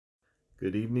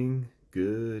Good evening,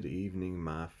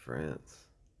 my friends.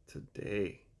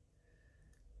 Today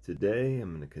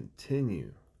I'm going to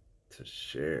continue to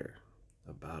share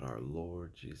about our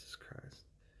Lord Jesus Christ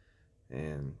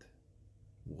and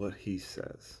what he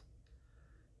says.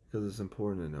 Because it's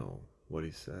important to know what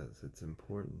he says. It's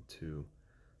important to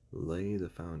lay the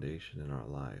foundation in our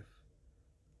life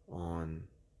on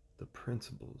the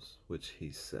principles which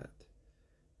he set.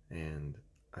 And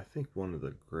I think one of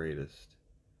the greatest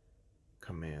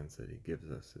commands that he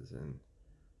gives us is in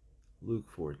Luke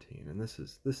 14, and this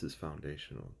is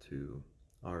foundational to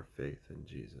our faith in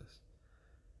Jesus.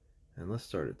 And let's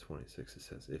start at 26. It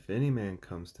says, "If any man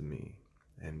comes to me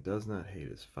and does not hate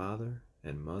his father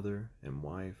and mother and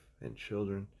wife and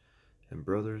children and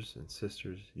brothers and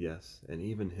sisters, yes, and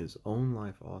even his own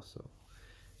life also,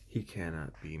 he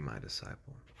cannot be my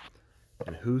disciple.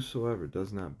 And whosoever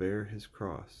does not bear his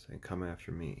cross and come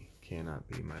after me cannot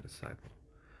be my disciple.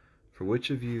 For which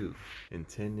of you,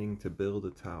 intending to build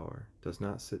a tower, does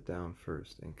not sit down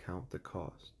first and count the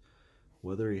cost,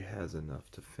 whether he has enough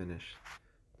to finish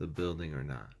the building or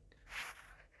not?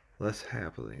 Lest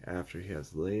haply, after he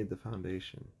has laid the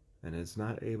foundation, and is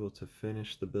not able to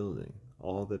finish the building,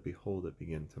 all that behold it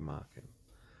begin to mock him,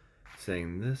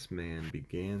 saying, This man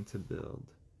began to build,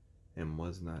 and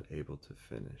was not able to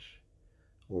finish.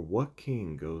 Or what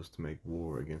king goes to make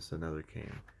war against another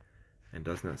king, and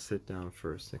does not sit down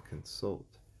first and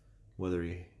consult whether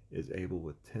he is able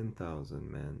with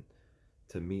 10,000 men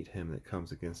to meet him that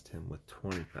comes against him with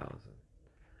 20,000?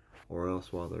 Or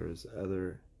else while the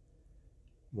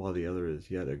other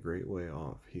is yet a great way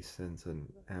off, he sends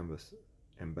an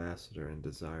ambassador and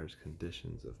desires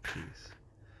conditions of peace.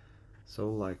 So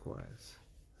likewise,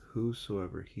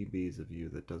 whosoever he be of you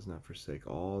that does not forsake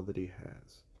all that he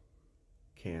has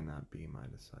cannot be my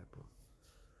disciple."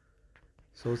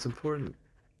 So it's important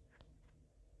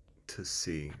to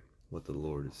see what the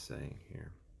Lord is saying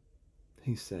here.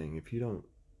 He's saying, if you don't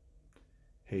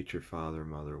hate your father,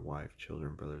 mother, wife,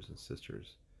 children, brothers, and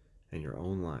sisters, and your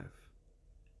own life,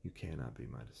 you cannot be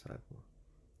my disciple.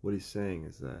 What he's saying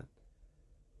is that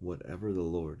whatever the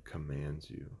Lord commands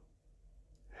you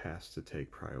has to take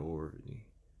priority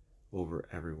over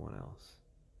everyone else.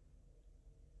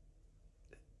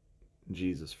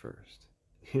 Jesus first.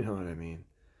 You know what I mean?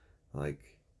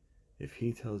 Like, if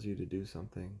he tells you to do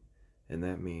something, and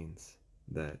that means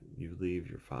that you leave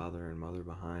your father and mother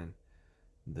behind,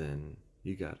 then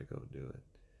you got to go do it.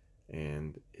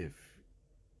 And if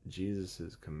Jesus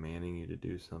is commanding you to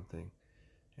do something,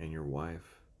 and your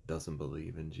wife doesn't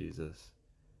believe in Jesus,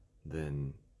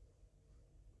 then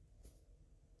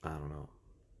I don't know.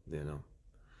 You know,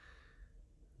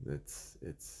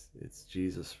 it's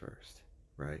Jesus first,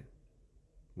 right?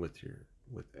 With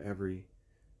every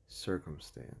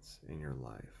circumstance in your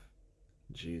life,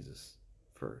 Jesus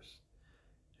first.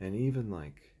 And even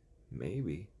like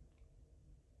maybe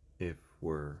if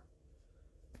we're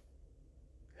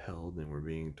held and we're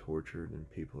being tortured and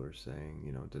people are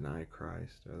saying, deny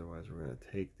Christ, otherwise we're going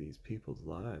to take these people's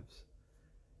lives.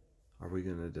 Are we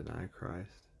going to deny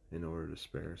Christ in order to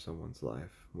spare someone's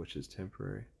life, which is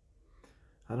temporary?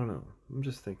 I don't know. I'm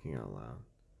just thinking out loud.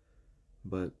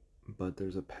 But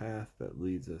there's a path that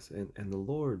leads us, and the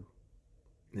Lord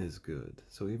is good.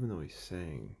 So even though he's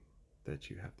saying that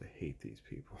you have to hate these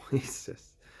people, he's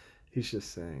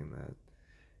just saying that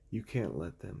you can't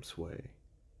let them sway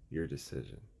your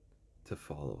decision to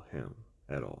follow him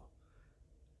at all.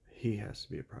 He has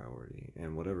to be a priority,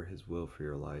 and whatever his will for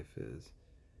your life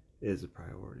is a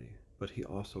priority. But he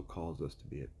also calls us to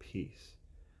be at peace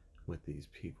with these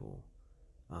people,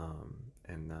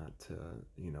 and not to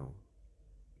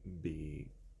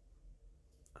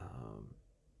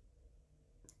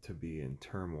be in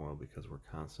turmoil because we're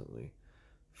constantly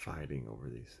fighting over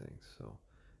these things. So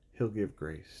he'll give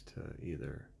grace to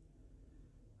either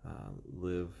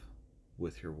live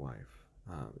with your wife,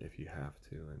 if you have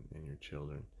to, and your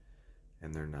children,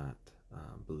 and they're not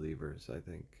believers.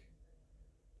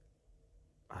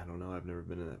 I don't know, I've never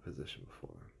been in that position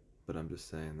before, but I'm just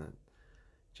saying that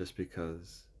just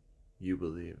because you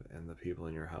believe and the people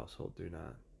in your household do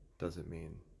not, doesn't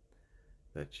mean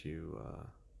that you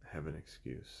have an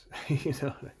excuse. You know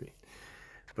what I mean?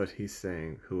 But he's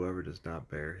saying, whoever does not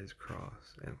bear his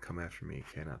cross and come after me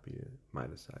cannot be my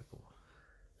disciple.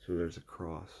 So there's a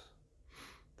cross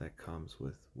that comes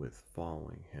with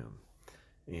following him.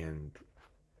 And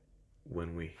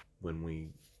when we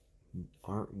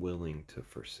aren't willing to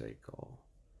forsake all,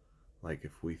 like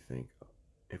if we think,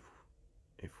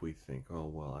 oh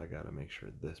well, I gotta make sure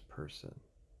this person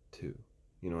too,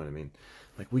 you know what I mean?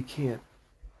 Like we can't,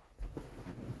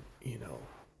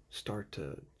 start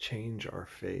to change our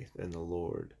faith in the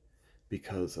Lord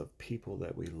because of people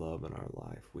that we love in our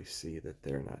life. We see that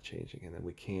they're not changing, and then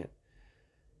we can't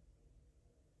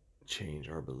change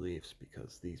our beliefs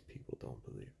because these people don't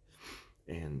believe.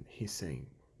 And he's saying,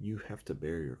 you have to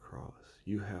bear your cross.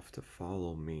 You have to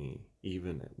follow me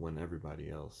even when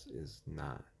everybody else is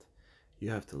not.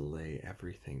 You have to lay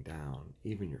everything down,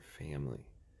 even your family.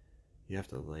 You have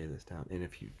to lay this down. And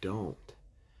if you don't,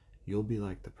 you'll be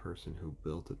like the person who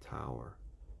built a tower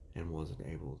and wasn't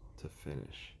able to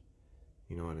finish.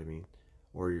 You know what I mean?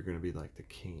 Or you're going to be like the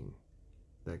king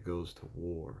that goes to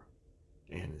war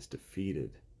and is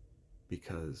defeated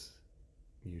because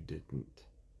you didn't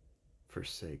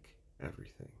forsake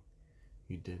everything.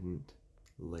 You didn't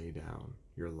lay down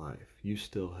your life. You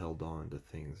still held on to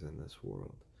things in this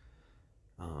world.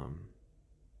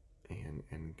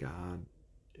 And God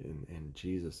and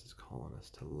Jesus is calling us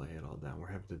to lay it all down. We're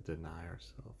having to deny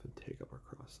ourselves and take up our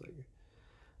cross. Like,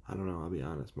 I don't know, I'll be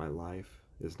honest, my life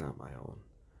is not my own.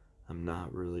 I'm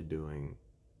not really doing,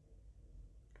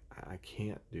 I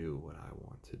can't do what I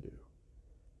want to do.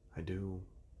 I do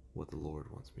what the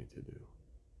Lord wants me to do,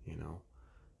 you know?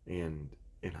 And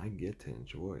I get to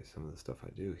enjoy some of the stuff I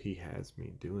do. He has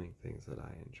me doing things that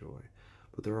I enjoy.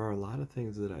 But there are a lot of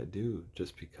things that I do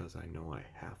just because I know I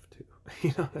have to.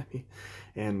 You know what I mean?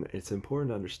 And it's important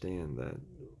to understand that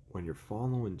when you're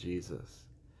following Jesus,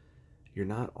 you're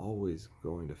not always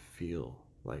going to feel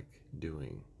like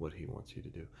doing what he wants you to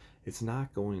do. It's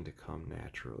not going to come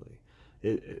naturally.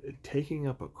 Taking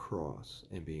up a cross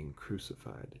and being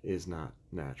crucified is not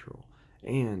natural.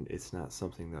 And it's not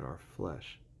something that our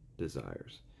flesh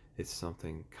desires. It's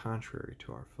something contrary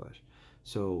to our flesh.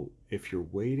 So if you're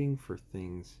waiting for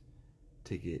things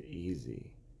to get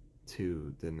easy,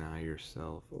 to deny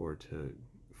yourself or to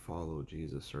follow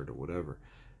Jesus or to whatever,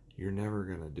 you're never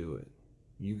going to do it.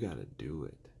 You got to do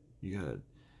it. You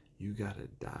got to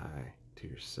die to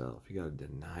yourself. You got to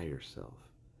deny yourself.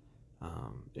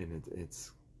 And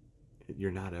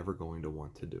you're not ever going to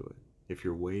want to do it. If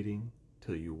you're waiting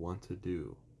till you want to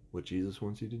do what Jesus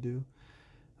wants you to do,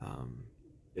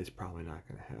 it's probably not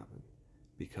going to happen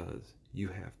because you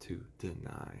have to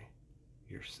deny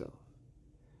yourself.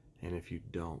 And if you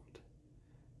don't,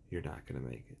 you're not going to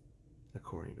make it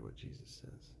according to what Jesus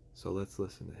says. So let's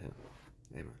listen to him.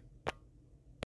 Amen.